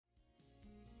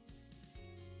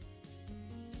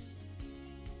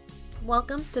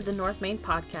Welcome to the North Main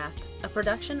Podcast, a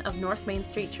production of North Main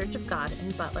Street Church of God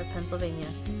in Butler, Pennsylvania.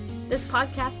 This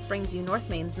podcast brings you North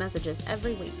Main's messages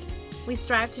every week. We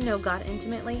strive to know God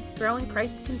intimately, grow in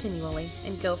Christ continually,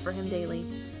 and go for Him daily.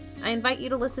 I invite you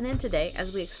to listen in today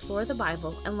as we explore the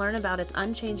Bible and learn about its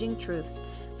unchanging truths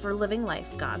for living life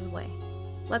God's way.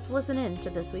 Let's listen in to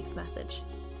this week's message.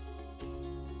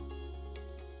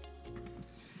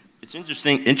 It's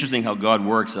interesting how God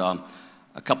works.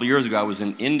 A couple years ago, I was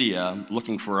in India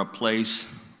looking for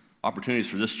opportunities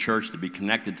for this church to be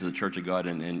connected to the Church of God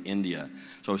in India.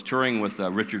 So I was touring with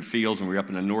Richard Fields, and we were up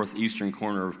in the northeastern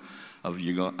corner of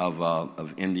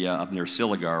India, up near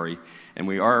Siliguri. And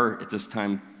we are, at this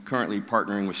time, currently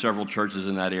partnering with several churches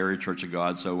in that area, Church of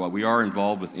God. So we are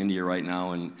involved with India right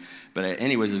now. But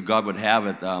anyways, as God would have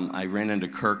it, I ran into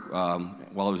Kirk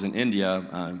while I was in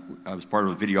India. I was part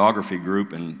of a videography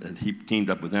group, and he teamed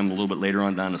up with them a little bit later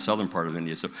on down the southern part of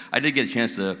India. So I did get a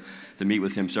chance to meet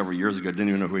with him several years ago. Didn't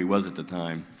even know who he was at the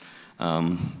time.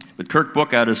 But Kirk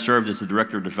Bookout has served as the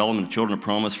Director of Development of Children of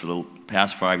Promise for the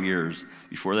past 5 years.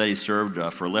 Before that, he served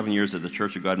for 11 years at the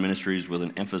Church of God Ministries with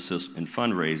an emphasis in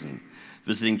fundraising,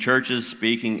 visiting churches,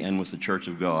 speaking, and with the Church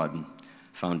of God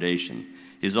Foundation.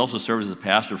 He has also served as a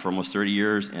pastor for almost 30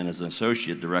 years and as an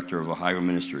associate director of Ohio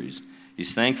Ministries.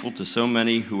 He's thankful to so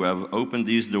many who have opened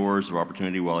these doors of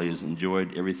opportunity while he has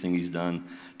enjoyed everything he's done.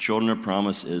 Children of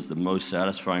Promise is the most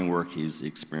satisfying work he's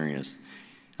experienced.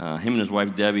 Him and his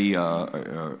wife Debbie,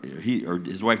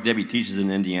 his wife Debbie teaches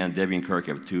in Indiana. Debbie and Kirk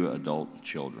have 2 adult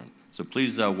children. So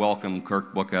please welcome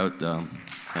Kirk Bookout.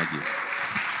 Thank you.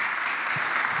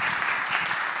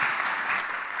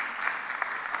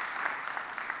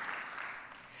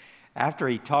 After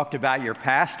he talked about your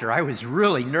pastor, I was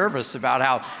really nervous about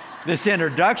how this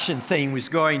introduction thing was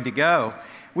going to go.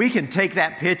 We can take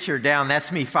that picture down.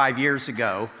 That's me 5 years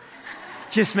ago.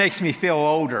 Just makes me feel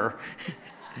older.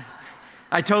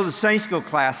 I told the Sunday school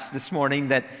class this morning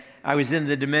that I was in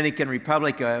the Dominican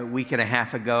Republic a week and a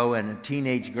half ago, and a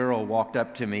teenage girl walked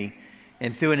up to me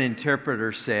and through an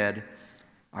interpreter said,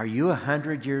 "Are you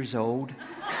 100 years old?"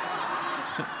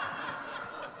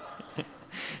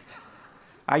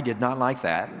 I did not like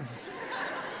that.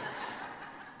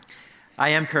 I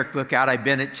am Kirk Bookout. I've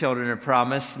been at Children of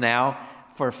Promise now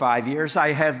for 5 years.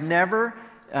 I have never,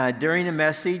 during a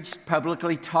message,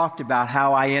 publicly talked about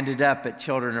how I ended up at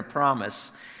Children of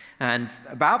Promise. And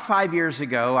about 5 years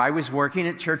ago, I was working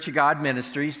at Church of God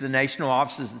Ministries, the national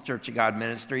offices of the Church of God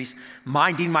Ministries,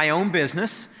 minding my own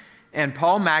business. And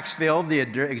Paul Maxfield, the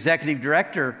executive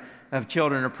director of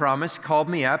Children of Promise, called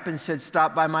me up and said,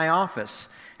 "Stop by my office."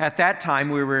 At that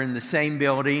time, we were in the same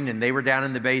building, and they were down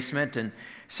in the basement. And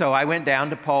so I went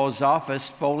down to Paul's office,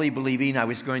 fully believing I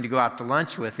was going to go out to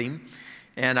lunch with him.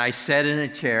 And I sat in a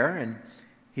chair, and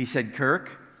he said,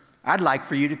 "Kirk, I'd like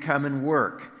for you to come and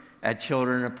work at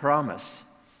Children of Promise."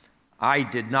 I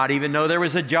did not even know there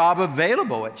was a job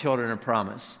available at Children of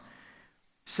Promise.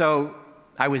 So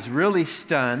I was really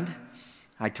stunned.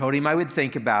 I told him I would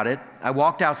think about it. I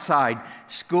walked outside.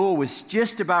 School was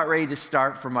just about ready to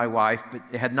start for my wife, but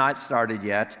it had not started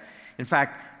yet. In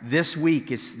fact, this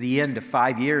week is the end of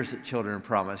 5 years at Children of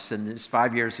Promise, and it's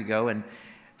 5 years ago. And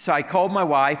so I called my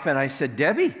wife and I said,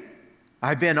 "Debbie,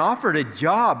 I've been offered a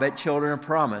job at Children of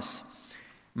Promise."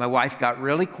 My wife got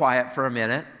really quiet for a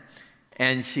minute,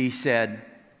 and she said,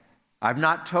 "I've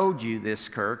not told you this,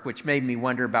 Kirk," which made me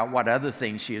wonder about what other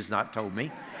things she has not told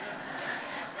me.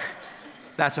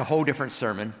 That's a whole different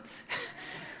sermon.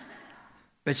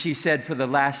 But she said, "For the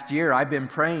last year, I've been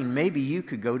praying maybe you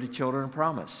could go to Children of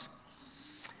Promise."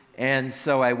 And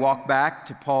so I walked back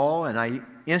to Paul, and I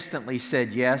instantly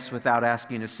said yes without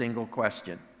asking a single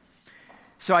question.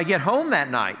 So I get home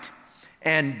that night,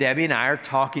 and Debbie and I are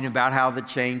talking about how the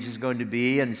change is going to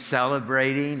be and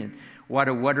celebrating and what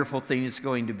a wonderful thing it's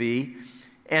going to be.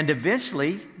 And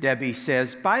eventually, Debbie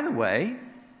says, "By the way,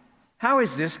 how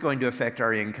is this going to affect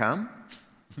our income?"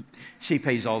 She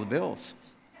pays all the bills.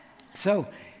 So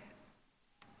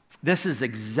this is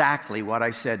exactly what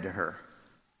I said to her.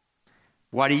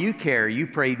 "What do you care? You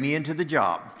prayed me into the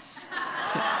job."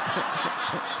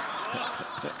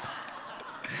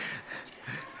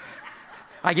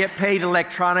 I get paid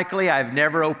electronically. I've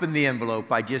never opened the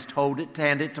envelope. I just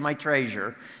hand it to my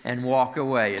treasurer and walk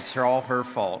away. It's all her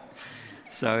fault.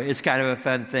 So it's kind of a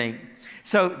fun thing.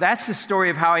 So that's the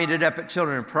story of how I ended up at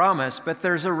Children of Promise, but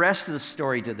there's a rest of the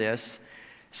story to this.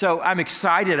 So I'm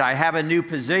excited. I have a new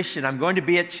position. I'm going to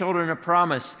be at Children of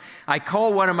Promise. I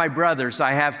call one of my brothers.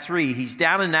 I have 3. He's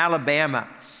down in Alabama.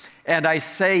 And I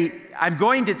say, "I'm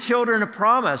going to Children of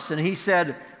Promise." And he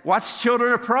said, "What's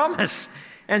Children of Promise?"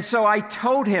 And so I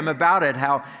told him about it,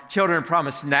 how Children of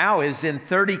Promise now is in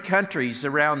 30 countries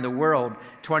around the world,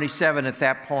 27 at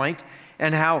that point,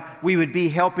 and how we would be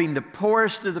helping the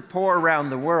poorest of the poor around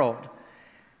the world.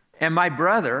 And my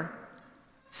brother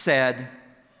said,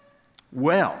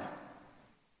 well,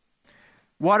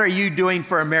 what are you doing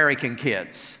for American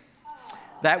kids?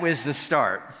 That was the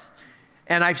start.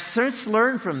 And I've since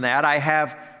learned from that, I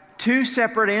have two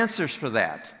separate answers for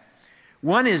that.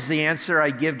 One is the answer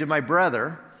I give to my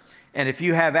brother, and if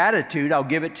you have attitude, I'll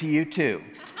give it to you too.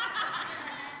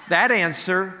 That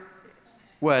answer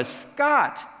was,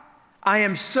 Scott, I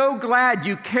am so glad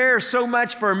you care so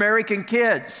much for American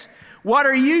kids. What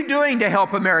are you doing to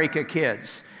help American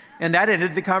kids? And that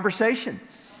ended the conversation,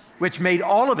 which made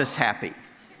all of us happy.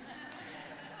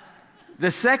 The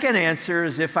second answer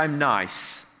is if I'm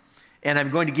nice, and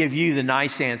I'm going to give you the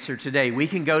nice answer today. We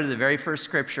can go to the very first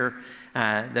scripture,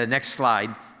 the next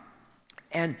slide.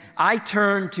 And I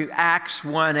turn to Acts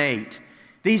 1:8.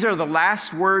 These are the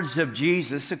last words of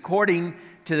Jesus according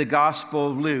to the Gospel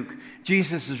of Luke.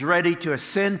 Jesus is ready to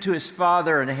ascend to his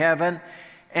Father in heaven,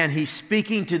 and he's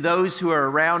speaking to those who are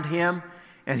around him.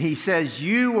 And he says,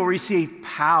 you will receive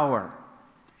power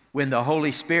when the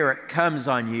Holy Spirit comes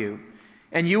on you.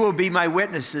 And you will be my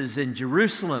witnesses in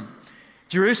Jerusalem.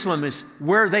 Jerusalem is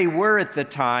where they were at the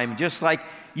time, just like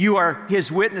you are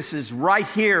his witnesses right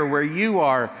here where you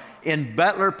are in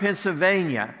Butler,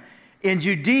 Pennsylvania, in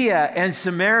Judea and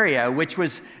Samaria, which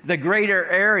was the greater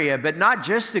area, but not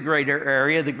just the greater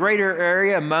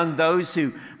area among those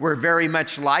who were very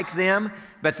much like them,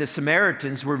 but the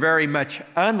Samaritans were very much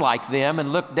unlike them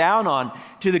and looked down on,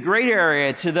 to the greater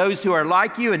area, to those who are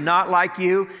like you and not like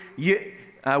you.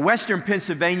 Western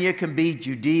Pennsylvania can be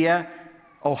Judea,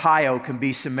 Ohio can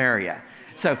be Samaria.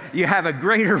 So you have a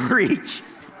greater reach.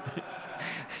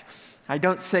 I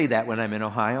don't say that when I'm in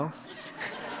Ohio.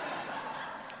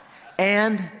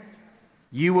 And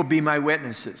you will be my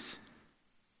witnesses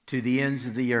to the ends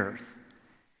of the earth.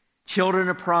 Children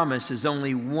of Promise is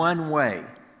only one way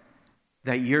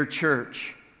that your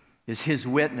church is his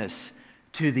witness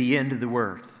to the end of the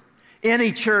earth.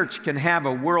 Any church can have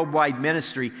a worldwide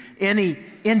ministry. Any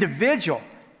individual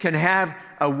can have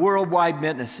a worldwide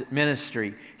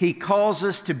ministry. He calls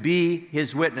us to be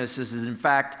his witnesses. In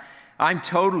fact, I'm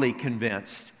totally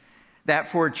convinced that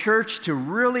for a church to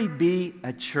really be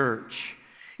a church,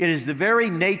 it is the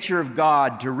very nature of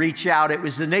God to reach out. It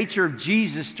was the nature of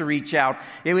Jesus to reach out.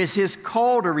 It was his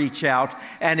call to reach out.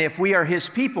 And if we are his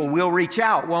people, we'll reach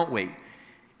out, won't we?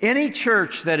 Any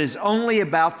church that is only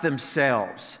about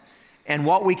themselves and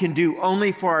what we can do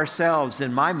only for ourselves,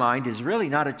 in my mind, is really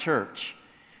not a church.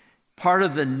 Part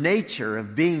of the nature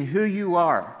of being who you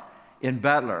are in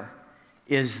Butler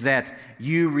is that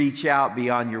you reach out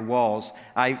beyond your walls.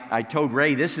 I told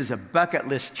Ray, this is a bucket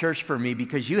list church for me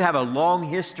because you have a long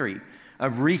history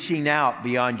of reaching out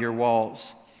beyond your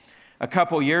walls. A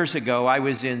couple years ago, I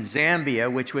was in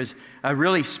Zambia, which was a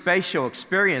really special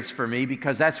experience for me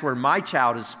because that's where my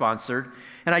child is sponsored.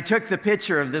 And I took the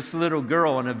picture of this little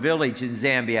girl in a village in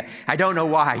Zambia. I don't know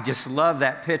why, I just love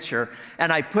that picture.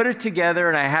 And I put it together,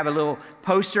 and I have a little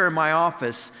poster in my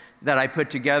office that I put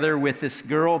together with this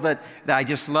girl that I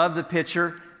just love the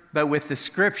picture, but with the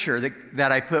scripture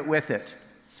that I put with it.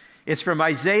 It's from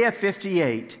Isaiah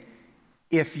 58.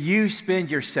 If you spend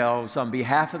yourselves on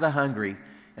behalf of the hungry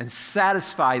and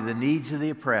satisfy the needs of the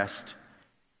oppressed,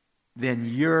 then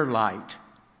your light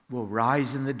will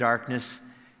rise in the darkness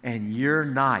and your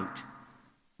night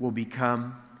will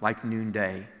become like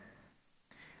noonday.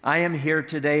 I am here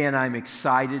today and I'm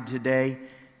excited today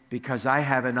because I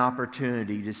have an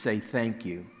opportunity to say thank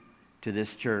you to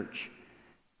this church.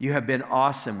 You have been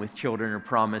awesome with Children of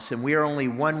Promise, and we are only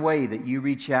one way that you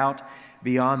reach out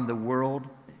beyond the world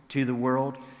to the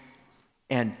world,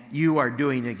 and you are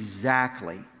doing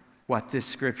exactly what this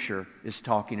scripture is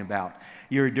talking about.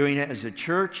 You're doing it as a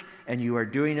church, and you are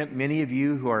doing it, many of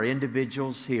you who are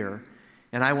individuals here,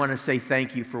 and I want to say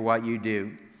thank you for what you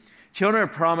do. Children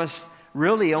of Promise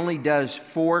really only does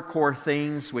 4 core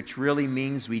things, which really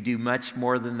means we do much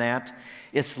more than that.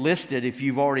 It's listed, if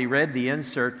you've already read the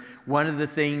insert, one of the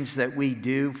things that we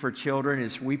do for children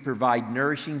is we provide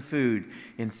nourishing food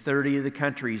in 30 of the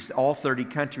countries, all 30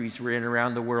 countries we're in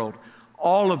around the world.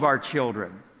 All of our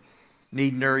children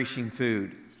need nourishing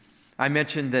food. I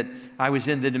mentioned that I was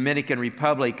in the Dominican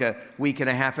Republic a week and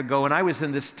a half ago, and I was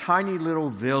in this tiny little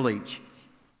village.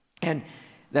 And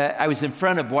I was in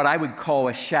front of what I would call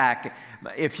a shack.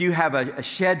 If you have a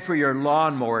shed for your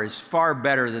lawnmower, is far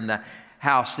better than the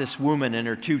house this woman and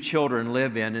her 2 children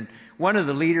live in. And one of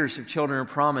the leaders of Children of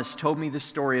Promise told me the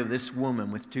story of this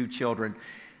woman with 2 children.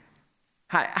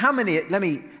 How many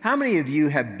of you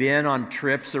have been on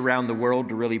trips around the world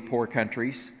to really poor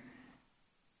countries?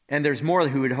 And there's more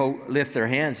who would lift their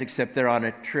hands, except they're on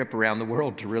a trip around the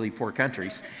world to really poor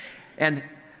countries. And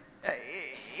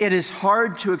it is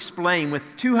hard to explain.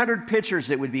 With 200 pictures,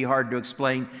 it would be hard to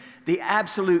explain the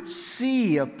absolute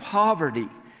sea of poverty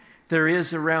there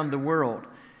is around the world.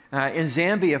 In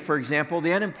Zambia, for example,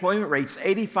 the unemployment rate's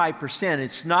 85%.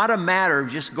 It's not a matter of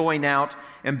just going out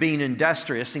and being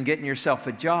industrious and getting yourself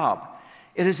a job.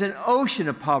 It is an ocean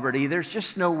of poverty. There's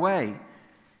just no way.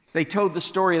 They told the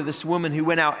story of this woman who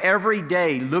went out every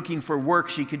day looking for work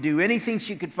she could do, anything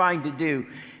she could find to do,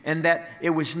 and that it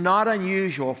was not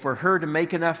unusual for her to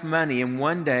make enough money in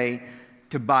one day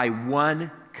to buy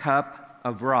 1 cup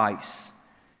of rice.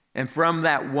 And from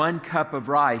that 1 cup of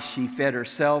rice, she fed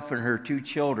herself and her 2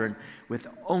 children with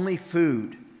only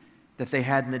food that they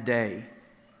had in the day.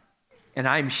 And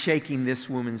I'm shaking this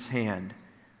woman's hand,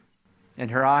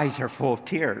 and her eyes are full of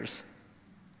tears.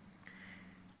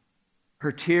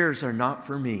 Her tears are not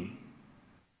for me.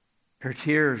 Her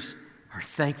tears are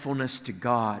thankfulness to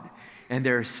God. And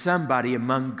there is somebody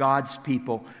among God's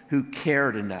people who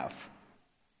cared enough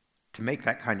to make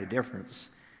that kind of difference.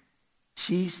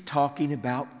 She's talking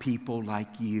about people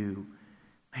like you.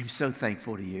 I'm so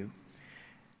thankful to you.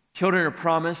 Children of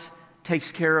Promise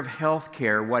takes care of health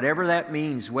care, whatever that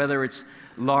means, whether it's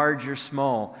large or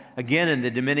small. Again, in the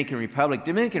Dominican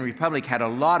Republic had a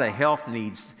lot of health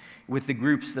needs with the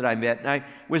groups that I met. And I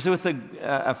was with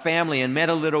a family and met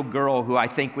a little girl who I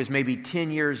think was maybe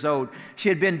 10 years old. She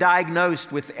had been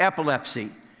diagnosed with epilepsy.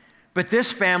 But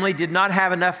this family did not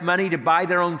have enough money to buy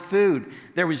their own food.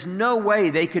 There was no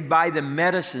way they could buy the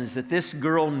medicines that this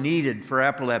girl needed for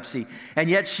epilepsy. And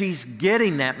yet she's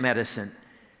getting that medicine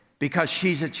because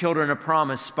she's a Children of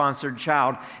Promise sponsored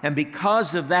child. And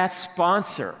because of that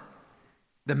sponsor,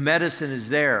 the medicine is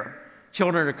there.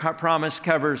 Children of Promise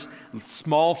covers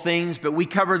small things, but we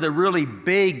cover the really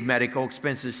big medical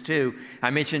expenses too.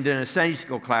 I mentioned in a Sunday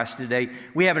school class today,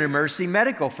 we have an emergency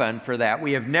medical fund for that.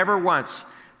 We have never once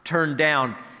turned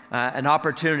down an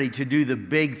opportunity to do the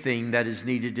big thing that is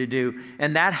needed to do.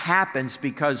 And that happens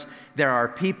because there are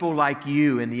people like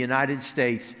you in the United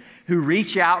States who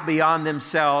reach out beyond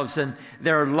themselves, and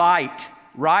their light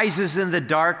rises in the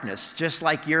darkness, just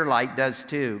like your light does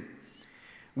too.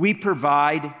 We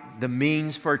provide the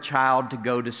means for a child to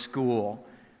go to school.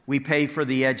 We pay for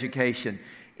the education.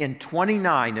 In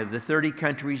 29 of the 30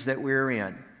 countries that we're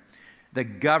in, the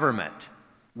government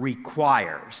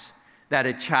requires that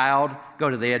a child, go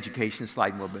to the education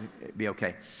slide and we'll be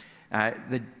okay.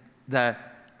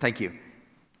 Thank you.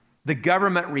 The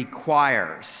government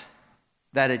requires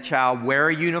that a child wear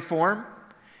a uniform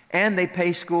and they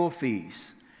pay school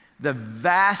fees. The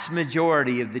vast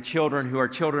majority of the children who are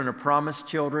Children of Promise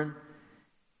children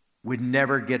would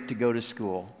never get to go to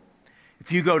school.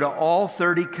 If you go to all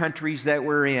 30 countries that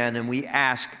we're in and we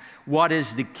ask, what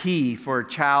is the key for a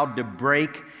child to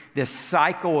break this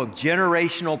cycle of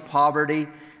generational poverty?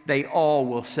 They all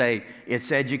will say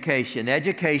it's education.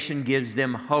 Education gives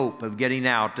them hope of getting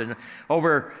out. And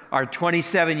over our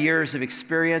 27 years of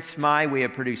experience, we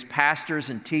have produced pastors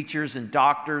and teachers and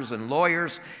doctors and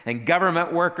lawyers and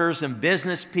government workers and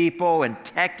business people and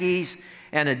techies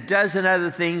and a dozen other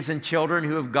things, and children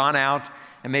who have gone out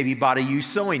and maybe bought a used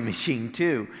sewing machine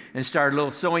too and started a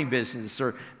little sewing business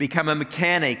or become a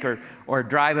mechanic or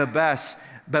drive a bus.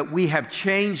 But we have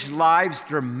changed lives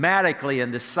dramatically,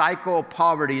 and the cycle of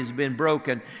poverty has been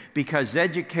broken because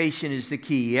education is the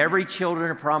key. Every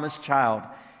Children of Promise child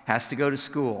has to go to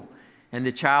school. And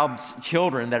the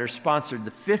children that are sponsored,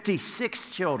 the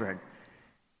 56 children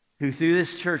who through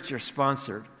this church are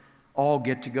sponsored, all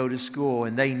get to go to school,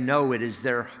 and they know it is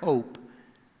their hope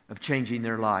of changing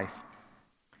their life.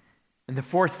 And the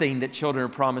fourth thing that Children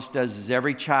of Promise does is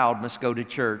every child must go to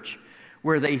church,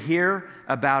 where they hear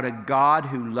about a God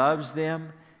who loves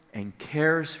them and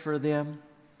cares for them,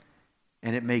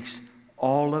 and it makes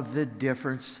all of the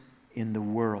difference in the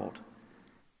world.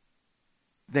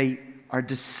 They are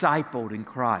discipled in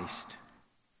Christ.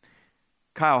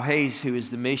 Kyle Hayes, who is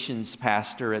the missions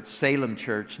pastor at Salem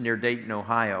Church near Dayton,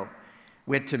 Ohio,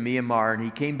 went to Myanmar, and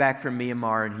he came back from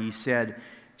Myanmar, and he said,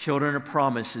 Children of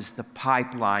Promise is the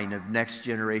pipeline of next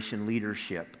generation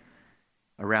leadership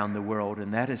around the world,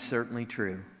 and that is certainly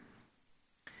true.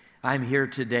 I'm here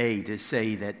today to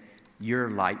say that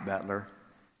your light, Butler,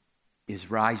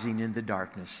 is rising in the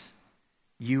darkness.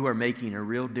 You are making a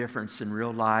real difference in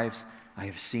real lives. I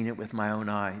have seen it with my own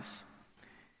eyes.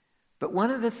 But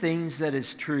one of the things that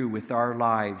is true with our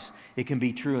lives, it can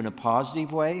be true in a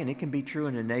positive way and it can be true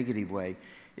in a negative way,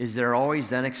 is there are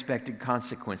always unexpected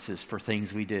consequences for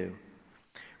things we do.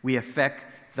 We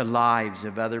affect the lives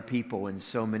of other people in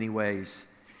so many ways.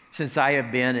 Since I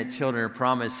have been at Children of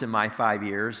Promise in my 5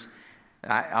 years,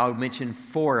 I'll mention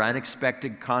 4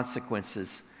 unexpected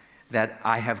consequences that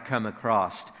I have come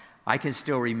across. I can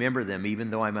still remember them even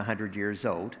though I'm 100 years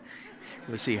old.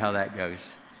 We'll see how that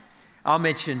goes. I'll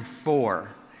mention 4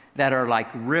 that are like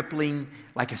rippling,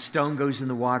 like a stone goes in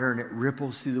the water and it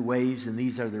ripples through the waves, and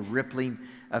these are the rippling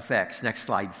effects. Next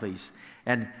slide, please.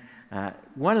 And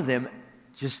one of them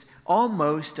just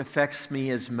almost affects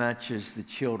me as much as the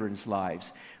children's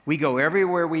lives. We go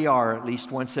everywhere we are at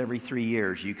least once every 3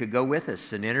 years. You could go with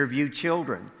us and interview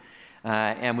children.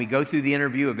 And we go through the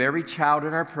interview of every child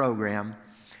in our program.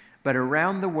 But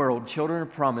around the world, Children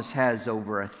of Promise has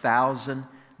over 1,000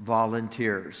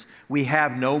 volunteers. We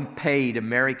have no paid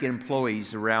American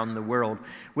employees around the world,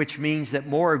 which means that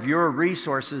more of your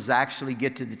resources actually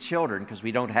get to the children because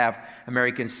we don't have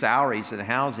American salaries and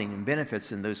housing and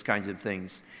benefits and those kinds of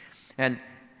things. And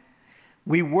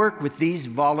we work with these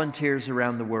volunteers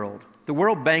around the world. The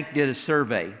World Bank did a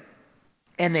survey,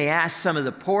 and they asked some of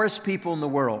the poorest people in the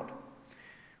world,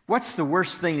 what's the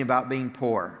worst thing about being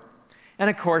poor? And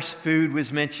of course, food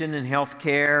was mentioned, and health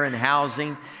care and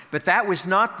housing, but that was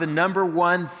not the number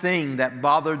one thing that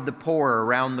bothered the poor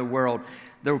around the world.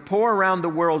 The poor around the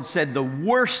world said the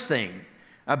worst thing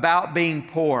about being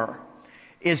poor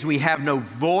is we have no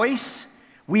voice,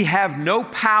 we have no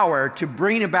power to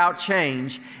bring about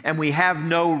change, and we have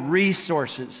no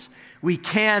resources. We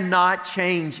cannot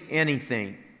change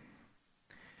anything.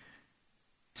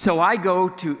 So I go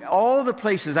to all the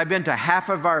places. I've been to half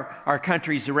of our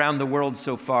countries around the world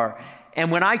so far. And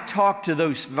when I talk to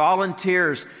those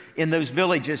volunteers in those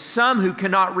villages, some who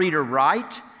cannot read or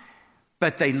write,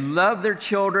 but they love their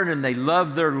children and they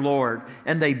love their Lord,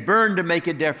 and they burn to make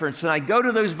a difference. And I go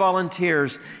to those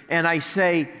volunteers and I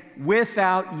say,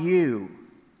 without you,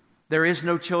 there is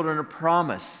no Children of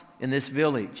Promise in this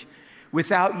village.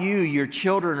 Without you, your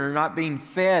children are not being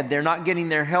fed. They're not getting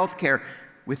their health care.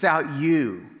 Without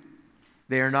you,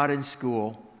 they are not in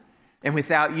school. And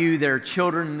without you, there are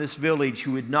children in this village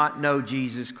who would not know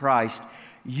Jesus Christ.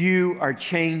 You are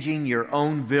changing your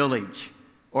own village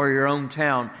or your own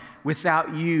town.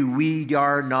 Without you, we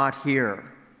are not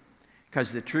here.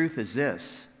 Because the truth is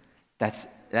this.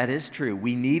 That is true.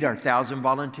 We need our 1,000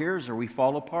 volunteers or we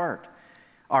fall apart.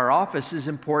 Our office is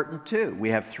important too.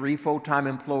 We have 3 full-time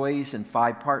employees and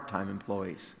 5 part-time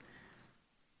employees.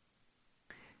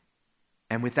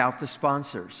 And without the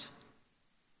sponsors,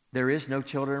 there is no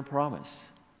Children of Promise.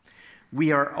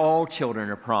 We are all Children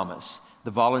of Promise.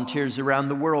 The volunteers around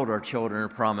the world are Children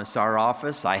of Promise. Our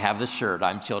office, I have the shirt,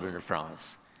 I'm Children of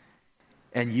Promise.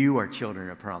 And you are Children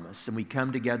of Promise. And we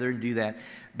come together and do that.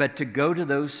 But to go to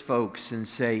those folks and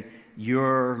say,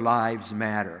 your lives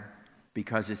matter,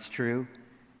 because it's true,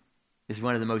 is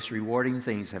one of the most rewarding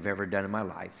things I've ever done in my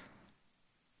life.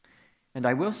 And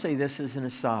I will say this as an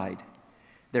aside.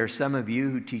 There are some of you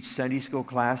who teach Sunday school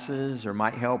classes or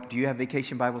might help. Do you have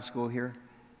Vacation Bible School here?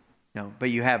 No, but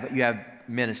you have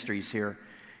ministries here.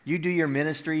 You do your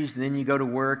ministries, and then you go to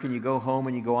work, and you go home,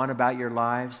 and you go on about your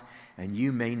lives, and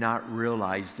you may not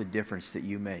realize the difference that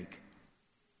you make.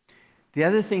 The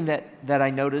other thing that I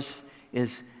notice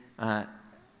is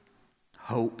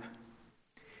hope.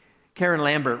 Karen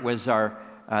Lambert was our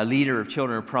leader of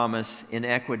Children of Promise in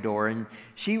Ecuador, and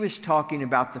she was talking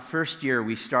about the first year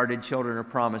we started Children of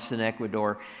Promise in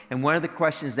Ecuador. And one of the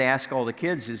questions they ask all the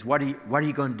kids is, what are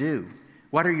you going to do?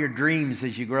 What are your dreams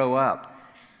as you grow up?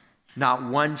 Not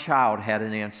one child had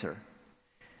an answer.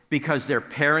 Because their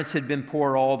parents had been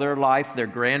poor all their life, their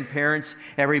grandparents,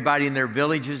 everybody in their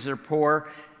villages are poor.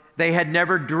 They had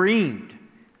never dreamed.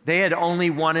 They had only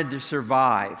wanted to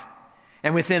survive.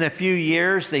 And within a few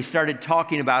years, they started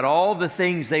talking about all the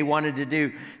things they wanted to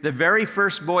do. The very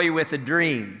first boy with a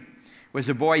dream was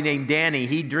a boy named Danny.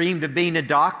 He dreamed of being a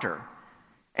doctor,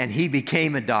 and he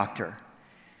became a doctor. Amen.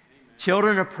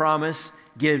 Children of Promise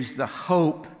gives the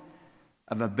hope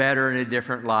of a better and a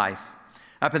different life.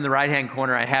 Up in the right-hand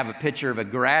corner, I have a picture of a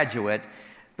graduate,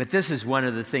 but this is one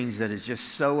of the things that is just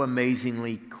so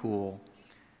amazingly cool.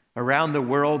 Around the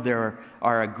world, there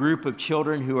are a group of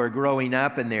children who are growing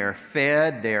up, and they are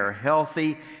fed, they are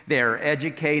healthy, they are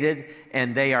educated,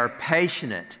 and they are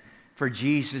passionate for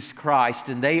Jesus Christ.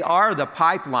 And they are the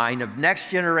pipeline of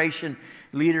next generation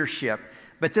leadership.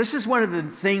 But this is one of the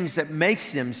things that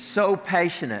makes them so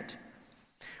passionate.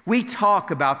 We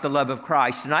talk about the love of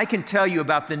Christ, and I can tell you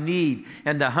about the need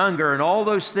and the hunger and all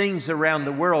those things around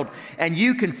the world, and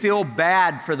you can feel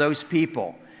bad for those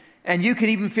people. And you can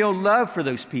even feel love for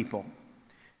those people.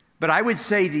 But I would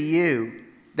say to you,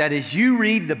 that as you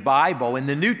read the Bible, in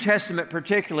the New Testament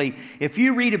particularly, if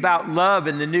you read about love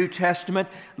in the New Testament,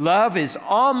 love is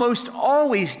almost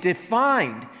always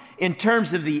defined in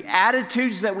terms of the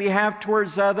attitudes that we have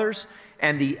towards others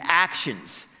and the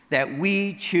actions that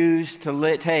we choose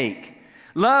to take.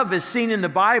 Love is seen in the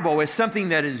Bible as something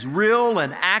that is real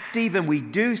and active, and we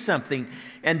do something.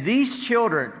 And these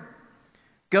children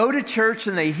go to church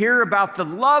and they hear about the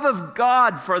love of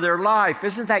God for their life.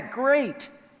 Isn't that great?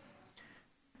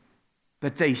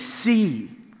 But they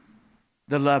see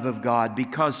the love of God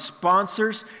because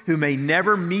sponsors who may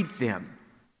never meet them,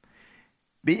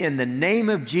 in the name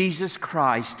of Jesus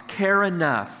Christ, care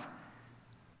enough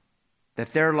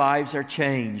that their lives are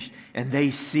changed and they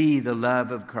see the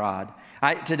love of God.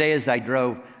 Today as I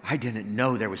drove, I didn't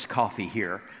know there was coffee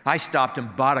here. I stopped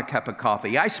and bought a cup of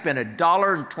coffee. I spent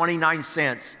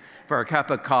 $1.29 for a cup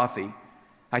of coffee.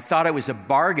 I thought it was a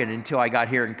bargain until I got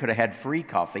here and could have had free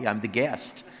coffee. I'm the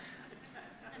guest.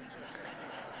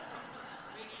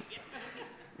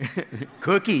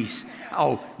 Cookies.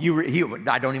 Oh,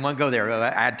 I don't even want to go there.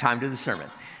 Add time to the sermon.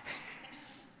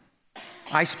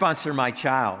 I sponsor my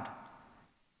child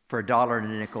for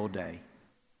 $1.05 a day.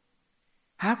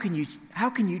 How can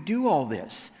you do all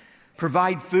this?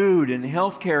 Provide food and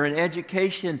health care and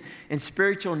education and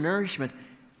spiritual nourishment.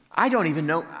 I don't even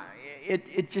know.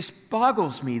 It just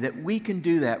boggles me that we can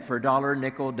do that for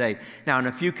 $1.05 a day. Now, in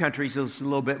a few countries, it's a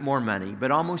little bit more money,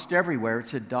 but almost everywhere,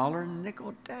 it's $1.05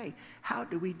 a day. How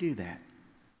do we do that?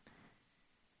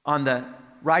 On the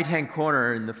right-hand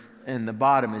corner in the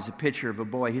bottom is a picture of a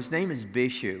boy. His name is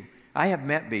Bishu. I have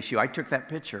met Bishu. I took that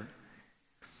picture.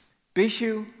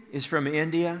 Bishu is from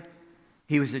India.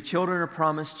 He was a Children of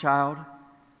Promise child,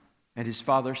 and his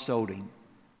father sold him.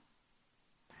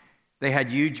 They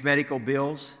had huge medical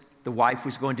bills. The wife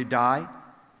was going to die,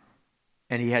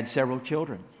 and he had several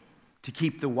children. To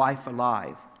keep the wife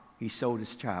alive, he sold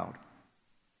his child.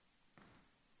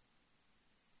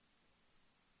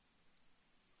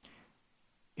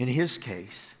 In his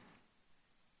case,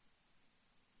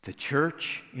 the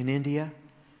church in India,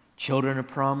 Children of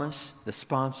Promise, the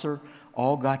sponsor,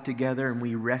 all got together and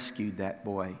we rescued that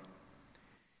boy.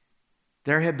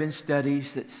 There have been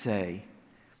studies that say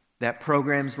that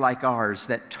programs like ours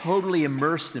that totally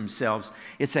immerse themselves,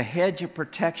 it's a hedge of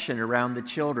protection around the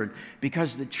children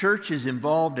because the church is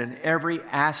involved in every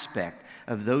aspect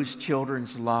of those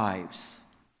children's lives,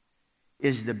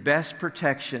 is the best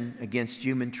protection against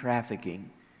human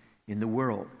trafficking in the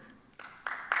world.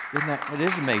 It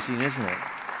is amazing, isn't it?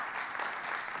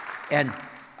 And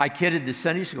I kidded the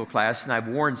Sunday school class, and I've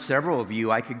warned several of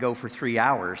you I could go for 3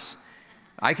 hours.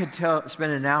 I could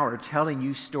spend an hour telling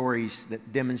you stories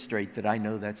that demonstrate that I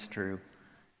know that's true.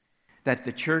 That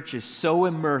the church is so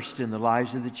immersed in the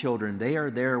lives of the children, they are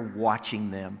there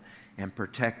watching them and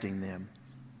protecting them.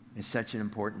 It's such an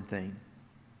important thing.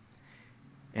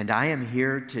 And I am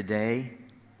here today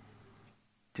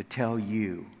to tell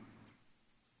you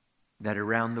that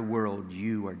around the world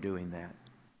you are doing that.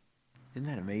 Isn't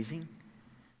that amazing?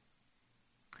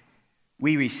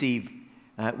 We receive,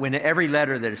 when every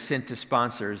letter that is sent to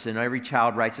sponsors, and every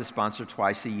child writes a sponsor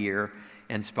twice a year,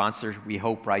 and sponsor, we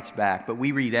hope, writes back. But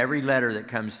we read every letter that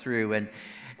comes through,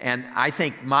 and I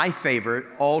think my favorite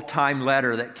all-time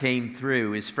letter that came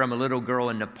through is from a little girl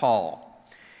in Nepal.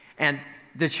 And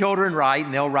the children write,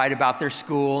 and they'll write about their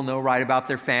school, and they'll write about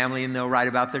their family, and they'll write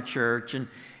about their church,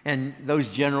 and those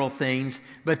general things.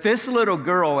 But this little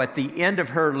girl, at the end of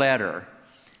her letter,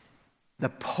 the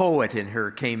poet in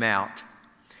her came out.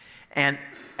 And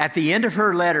at the end of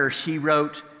her letter, she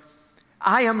wrote,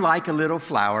 "I am like a little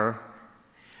flower.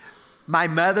 My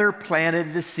mother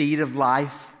planted the seed of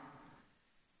life.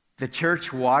 The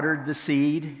church watered the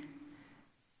seed.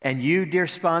 And you, dear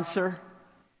sponsor,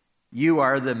 you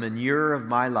are the manure of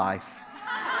my life."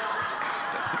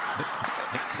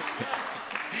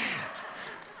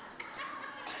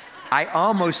 I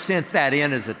almost sent that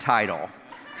in as a title.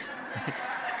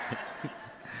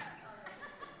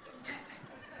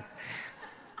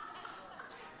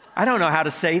 I don't know how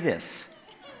to say this.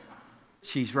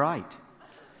 She's right.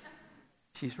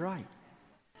 She's right.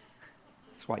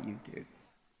 That's what you do.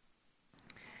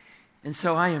 And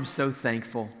so I am so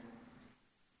thankful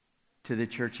to the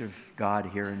Church of God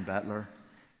here in Butler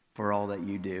for all that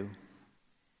you do.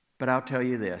 But I'll tell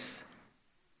you this.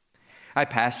 I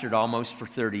pastored almost for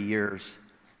 30 years.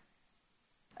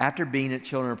 After being at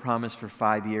Children of Promise for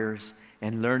 5 years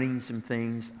and learning some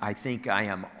things, I think I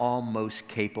am almost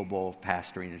capable of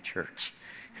pastoring a church.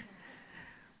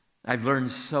 I've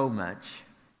learned so much.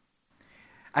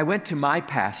 I went to my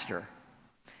pastor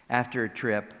after a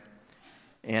trip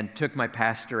and took my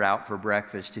pastor out for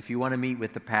breakfast. If you want to meet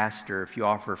with the pastor, if you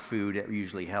offer food, it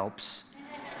usually helps.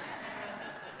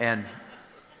 And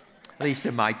at least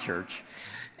in my church.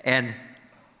 And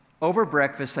over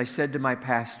breakfast, I said to my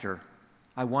pastor,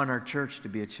 I want our church to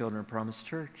be a Children of Promise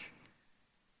church.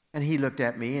 And he looked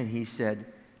at me and he said,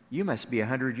 you must be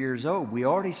 100 years old. We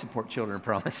already support Children of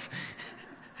Promise.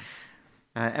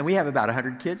 And we have about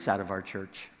 100 kids out of our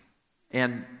church.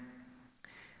 And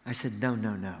I said,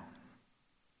 no.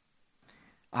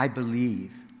 I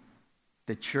believe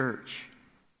the church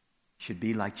should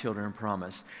be like Children of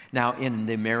Promise. Now, in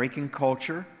the American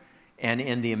culture and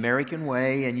in the American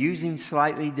way, and using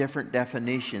slightly different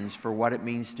definitions for what it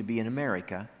means to be in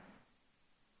America,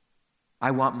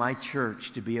 I want my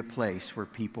church to be a place where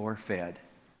people are fed.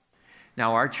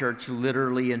 Now, our church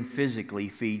literally and physically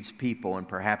feeds people, and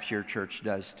perhaps your church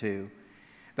does too.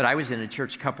 But I was in a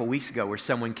church a couple weeks ago where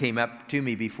someone came up to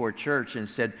me before church and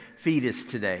said, feed us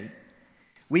today.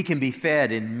 We can be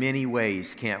fed in many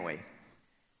ways, can't we?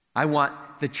 I want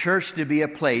the church to be a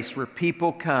place where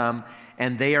people come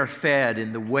and they are fed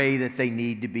in the way that they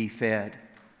need to be fed.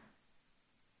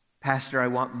 Pastor, I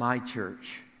want my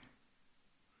church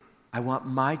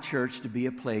to be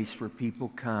a place where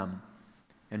people come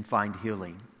and find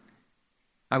healing.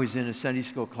 I was in a Sunday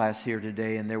school class here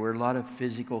today, and there were a lot of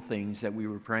physical things that we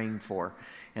were praying for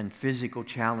and physical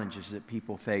challenges that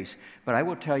people face. But I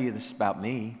will tell you this about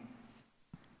me.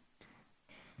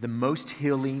 The most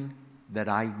healing that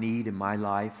I need in my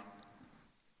life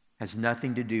has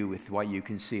nothing to do with what you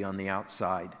can see on the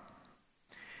outside.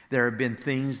 There have been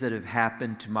things that have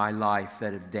happened to my life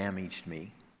that have damaged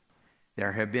me.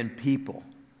 There have been people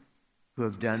who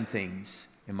have done things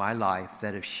in my life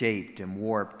that have shaped and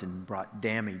warped and brought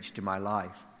damage to my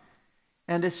life.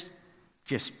 And it's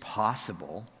just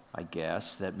possible, I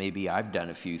guess, that maybe I've done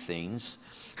a few things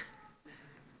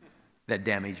that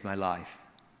damaged my life.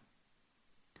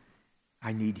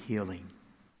 I need healing.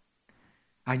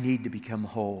 I need to become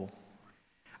whole.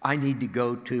 I need to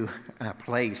go to a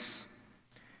place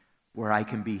where I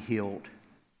can be healed.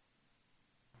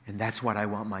 And that's what I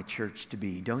want my church to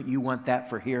be. Don't you want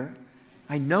that for here?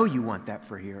 I know you want that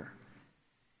for here.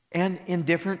 And in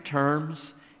different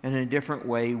terms and in a different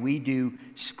way, we do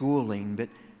schooling. But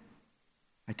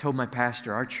I told my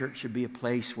pastor, our church should be a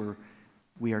place where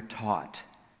we are taught.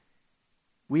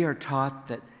 We are taught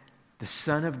that the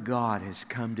Son of God has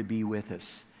come to be with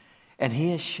us. And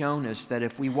He has shown us that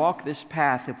if we walk this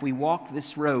path, if we walk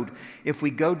this road, if we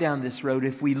go down this road,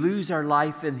 if we lose our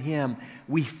life in Him,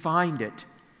 we find it.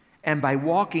 And by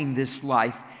walking this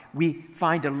life, we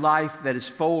find a life that is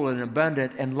full and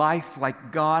abundant and life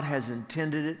like God has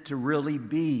intended it to really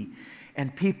be.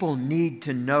 And people need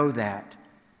to know that.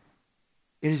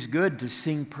 It is good to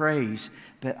sing praise,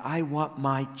 but I want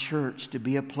my church to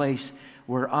be a place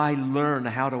where I learn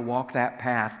how to walk that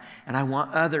path, and I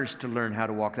want others to learn how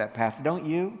to walk that path. Don't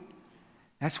you?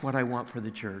 That's what I want for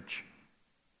the church.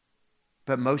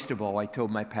 But most of all, I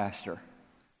told my pastor,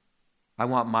 I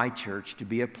want my church to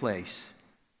be a place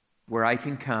where I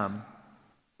can come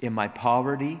in my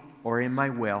poverty or in my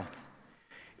wealth,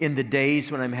 in the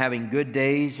days when I'm having good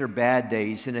days or bad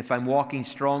days, and if I'm walking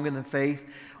strong in the faith,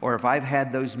 or if I've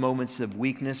had those moments of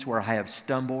weakness where I have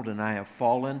stumbled and I have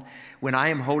fallen, when I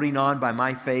am holding on by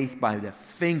my faith by the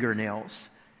fingernails,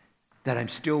 that I'm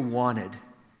still wanted.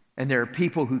 And there are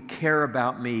people who care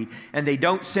about me, and they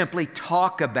don't simply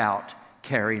talk about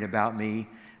caring about me,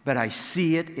 but I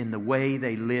see it in the way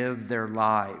they live their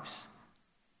lives.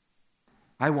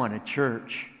 I want a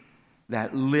church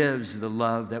that lives the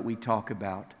love that we talk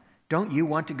about. Don't you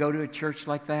want to go to a church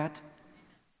like that?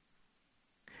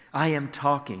 I am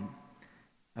talking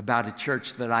about a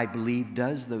church that I believe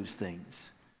does those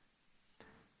things.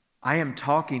 I am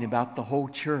talking about the whole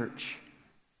church.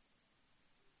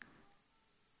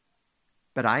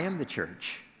 But I am the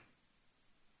church.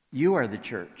 You are the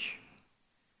church.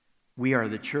 We are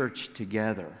the church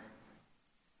together.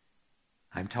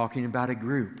 I'm talking about a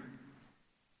group.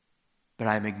 But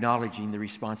I'm acknowledging the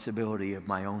responsibility of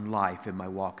my own life and my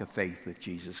walk of faith with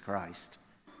Jesus Christ.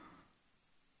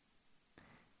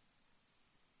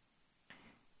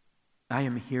 I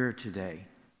am here today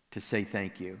to say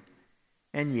thank you.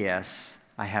 And yes,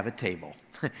 I have a table.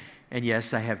 And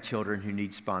yes, I have children who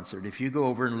need sponsored. If you go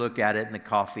over and look at it in the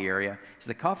coffee area, is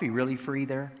the coffee really free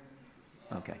there?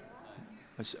 Okay.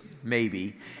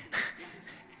 Maybe.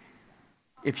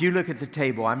 If you look at the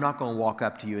table, I'm not going to walk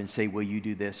up to you and say, will you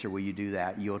do this or will you do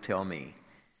that? You'll tell me.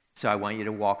 So I want you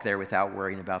to walk there without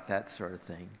worrying about that sort of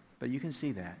thing. But you can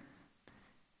see that.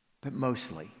 But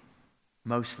mostly,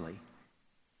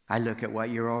 I look at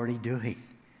what you're already doing.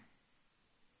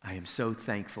 I am so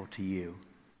thankful to you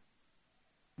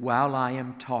while I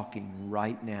am talking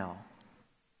right now,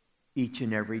 each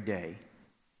and every day,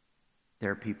 there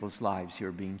are people's lives who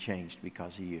are being changed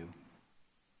because of you.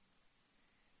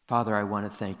 Father, I want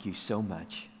to thank you so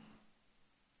much.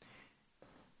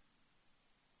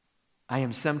 I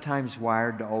am sometimes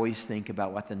wired to always think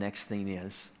about what the next thing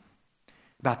is,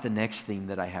 about the next thing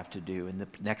that I have to do in the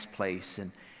next place,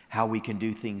 and how we can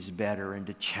do things better and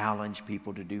to challenge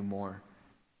people to do more.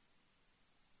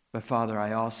 But Father,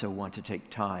 I also want to take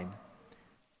time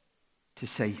to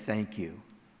say thank you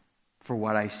for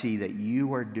what I see that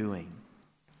you are doing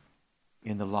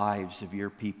in the lives of your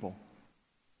people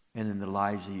and in the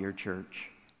lives of your church.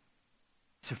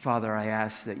 So Father, I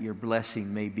ask that your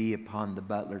blessing may be upon the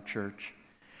Butler Church,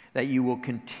 that you will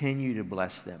continue to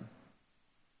bless them.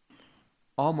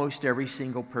 Almost every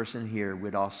single person here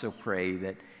would also pray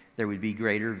that there would be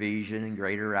greater vision and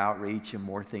greater outreach and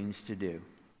more things to do.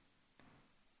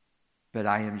 But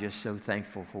I am just so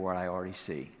thankful for what I already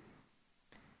see.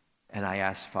 And I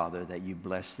ask, Father, that you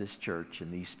bless this church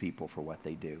and these people for what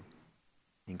they do.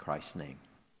 In Christ's name,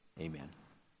 amen.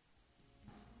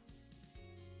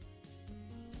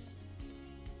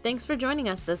 Thanks for joining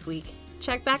us this week.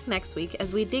 Check back next week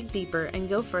as we dig deeper and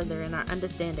go further in our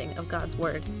understanding of God's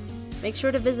Word. Make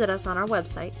sure to visit us on our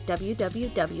website,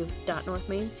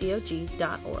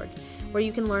 www.northmaincog.org, where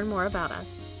you can learn more about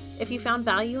us. If you found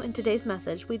value in today's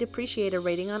message, we'd appreciate a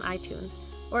rating on iTunes,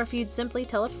 or if you'd simply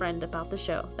tell a friend about the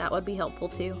show, that would be helpful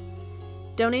too.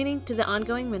 Donating to the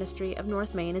ongoing ministry of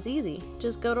North Main is easy.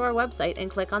 Just go to our website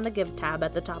and click on the Give tab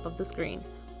at the top of the screen.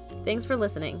 Thanks for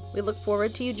listening. We look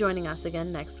forward to you joining us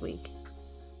again next week.